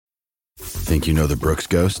Think you know the Brooks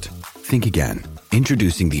Ghost? Think again.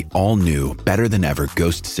 Introducing the all-new, better-than-ever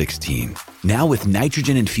Ghost 16. Now with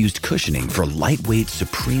nitrogen-infused cushioning for lightweight,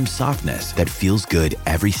 supreme softness that feels good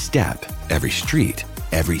every step, every street,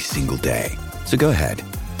 every single day. So go ahead,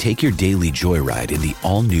 take your daily joyride in the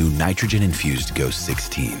all-new nitrogen-infused Ghost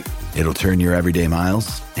 16. It'll turn your everyday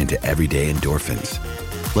miles into everyday endorphins.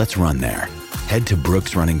 Let's run there. Head to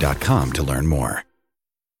brooksrunning.com to learn more.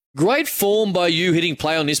 Great form by you hitting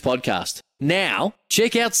play on this podcast. Now,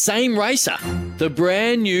 check out Same Racer, the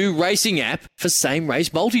brand new racing app for same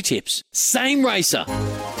race multi-tips. Same Racer.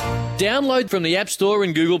 Download from the App Store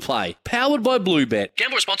and Google Play. Powered by Bluebet.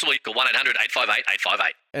 Gamble responsibly. Call 1-800-858-858.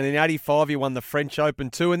 And in 85, you won the French Open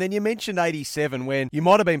too. And then you mentioned 87 when you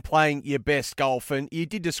might have been playing your best golf. And you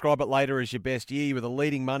did describe it later as your best year. You were the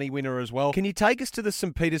leading money winner as well. Can you take us to the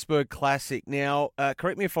St. Petersburg Classic? Now,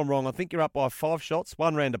 correct me if I'm wrong. I think you're up by 5 shots,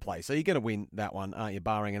 1 round to play. So you're going to win that one, aren't you,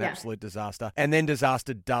 barring an absolute disaster. And then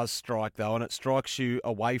disaster does strike, though, and it strikes you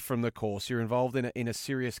away from the course. You're involved in a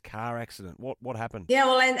serious car accident. What happened? Yeah,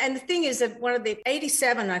 well, and the thing is that one of the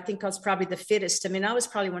 87, I think I was probably the fittest. I mean, I was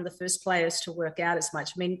probably one of the first players to work out as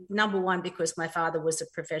much. I mean, number one, because my father was a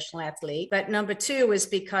professional athlete. But number two was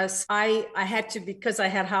because I had to, because I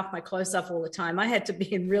had half my clothes off all the time, I had to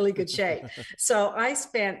be in really good shape. So I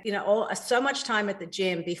spent, so much time at the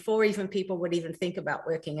gym before even people would even think about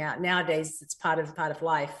working out. Nowadays, it's part of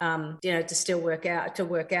life, to still work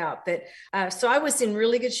out. But so I was in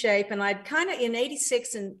really good shape. And I'd kind of, in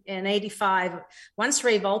 86 and 85, once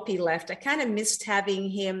Ray Volpe left, I kind of missed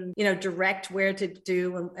having him, direct where to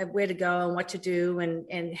do and where to go and what to do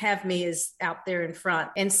and have me as out there in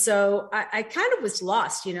front. And so I kind of was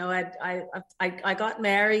lost, I got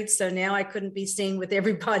married, so now I couldn't be seen with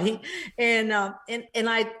everybody. And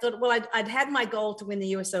I thought, well, I'd had my goal to win the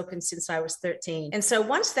US Open since I was 13. And so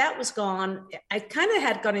once that was gone, I kind of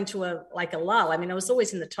had got into a lull. I mean, I was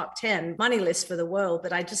always in the top 10 money list for the world,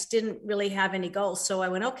 but I just didn't really have any goals. So I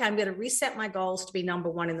went, okay, I'm going to reset my goals to be number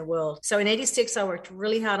one in the world. So in 86, I worked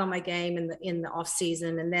really hard on my game in the off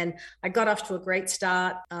season. And then I got off to a great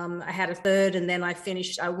start. I had a third, and then I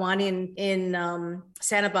won in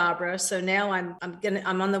Santa Barbara. So now I'm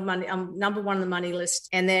on the money. I'm number one on the money list.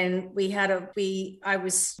 And then we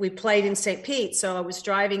played in St. Pete. So I was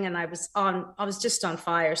driving and I was just on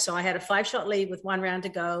fire. So I had a 5-shot lead with 1 round to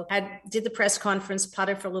go. Did the press conference,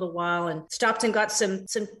 putted for a little while, and stopped and got some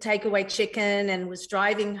takeaway chicken and was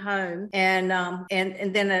driving home. And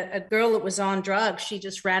then a girl that was on drugs, she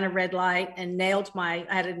just ran a red light and I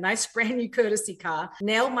had a nice brand new courtesy car,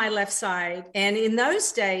 nailed my left side. And in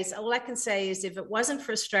those days, all I can say is if it wasn't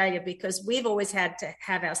for Australia, because we've always had to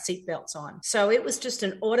have our seatbelts on. So it was just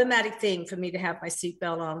an automatic thing for me to have my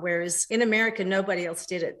seatbelt on. Whereas in America, nobody else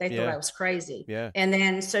did it. They thought I was crazy. Yeah. And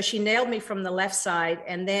then, so she nailed me from the left side.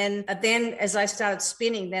 And then as I started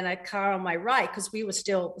spinning, then a car on my right, because we were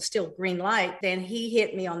still green light, then he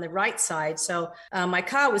hit me on the right side. So my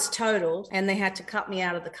car was totaled and they had to cut me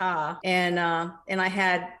out of the car. And I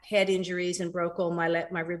had head injuries and broke all my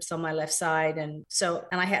ribs on my left side. And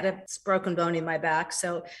I had a broken bone in my back.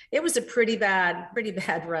 So it was a pretty bad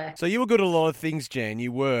wreck. So you were good at a lot of things, Jan,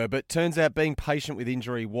 you were, but turns out being patient with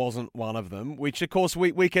injury wasn't one of them, which of course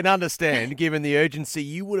we can understand given the urgency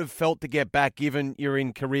you would have felt to get back given you're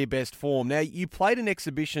in career best form. Now, you played an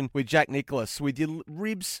exhibition with Jack Nicklaus with your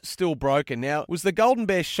ribs still broken. Now, was the Golden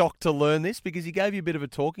Bear shocked to learn this? Because he gave you a bit of a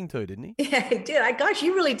talking to, didn't he? Yeah, he did. Gosh,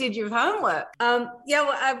 you really did your homework.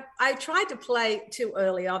 I tried to play too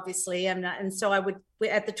early, obviously, and so I would,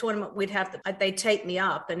 at the tournament, they'd take me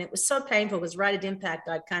up, and it was so painful because right at impact,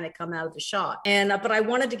 I'd kind of come out of the shot. And, but I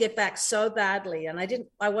wanted to get back so badly, and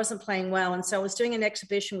I wasn't playing well. And so I was doing an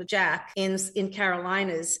exhibition with Jack in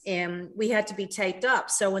Carolinas, and we had to be taped up.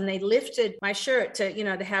 So when they lifted my shirt to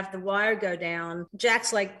have the wire go down,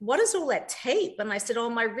 Jack's like, what is all that tape? And I said, oh,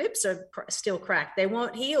 my ribs are still cracked. They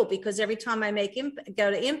won't heal because every time I go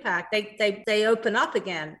to impact, they open up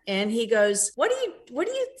again. And he goes, what are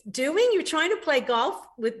you doing? You're trying to play golf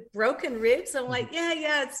with broken ribs? I'm like,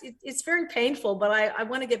 yeah, it's very painful, but I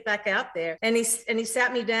want to get back out there. And he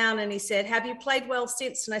sat me down and he said, have you played well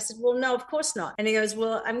since? And I said, well, no, of course not. And he goes,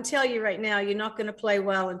 well, I'm telling you right now, you're not going to play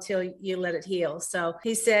well until you let it heal. So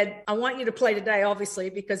he said, I want you to play today, obviously,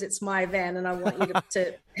 because it's my event and I want you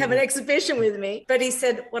to have an exhibition with me. But he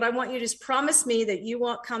said, what I want you to just promise me that you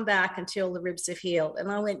won't come back until the ribs have healed. And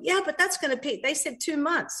I went, yeah, but that's going to be, they said 2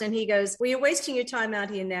 months. And he goes, well, you're wasting your time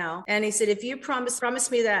out here now. And he said, if you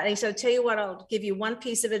promise me that. And he said, I'll tell you what, I'll give you one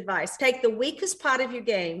piece of advice. Take the weakest part of your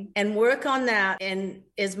game and work on that and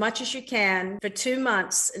as much as you can for 2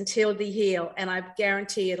 months until they heal. And I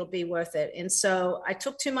guarantee it'll be worth it. And so I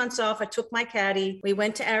took 2 months off. I took my caddy. We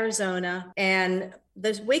went to Arizona, and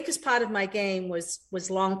the weakest part of my game was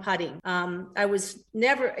long putting. I was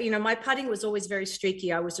never, my putting was always very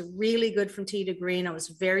streaky. I was really good from tee to green. I was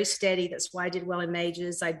very steady. That's why I did well in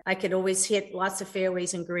majors. I could always hit lots of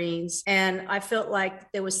fairways and greens. And I felt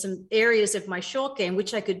like there was some areas of my short game,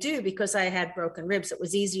 which I could do because I had broken ribs. It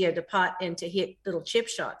was easier to putt and to hit little chip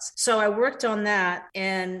shots. So I worked on that.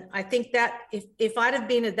 And I think that if I'd have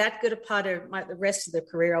been that good a putter the rest of the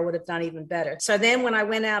career, I would have done even better. So then when I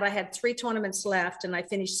went out, I had 3 tournaments left, and I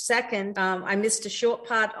finished second. I missed a short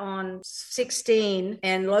putt on 16,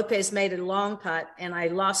 and Lopez made a long putt, and I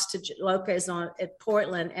lost to Lopez at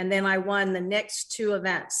Portland, and then I won the next 2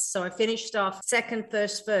 events. So I finished off second,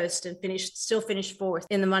 first, and still finished fourth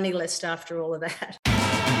in the money list after all of that.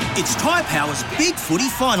 It's Tyre Power's Big Footy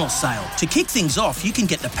Final Sale. To kick things off, you can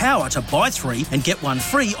get the power to buy 3 and get 1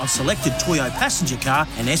 free on selected Toyo passenger car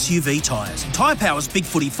and SUV tyres. Tyre Power's Big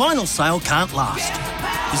Footy Final Sale can't last.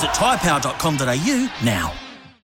 Visit tyrepower.com.au now.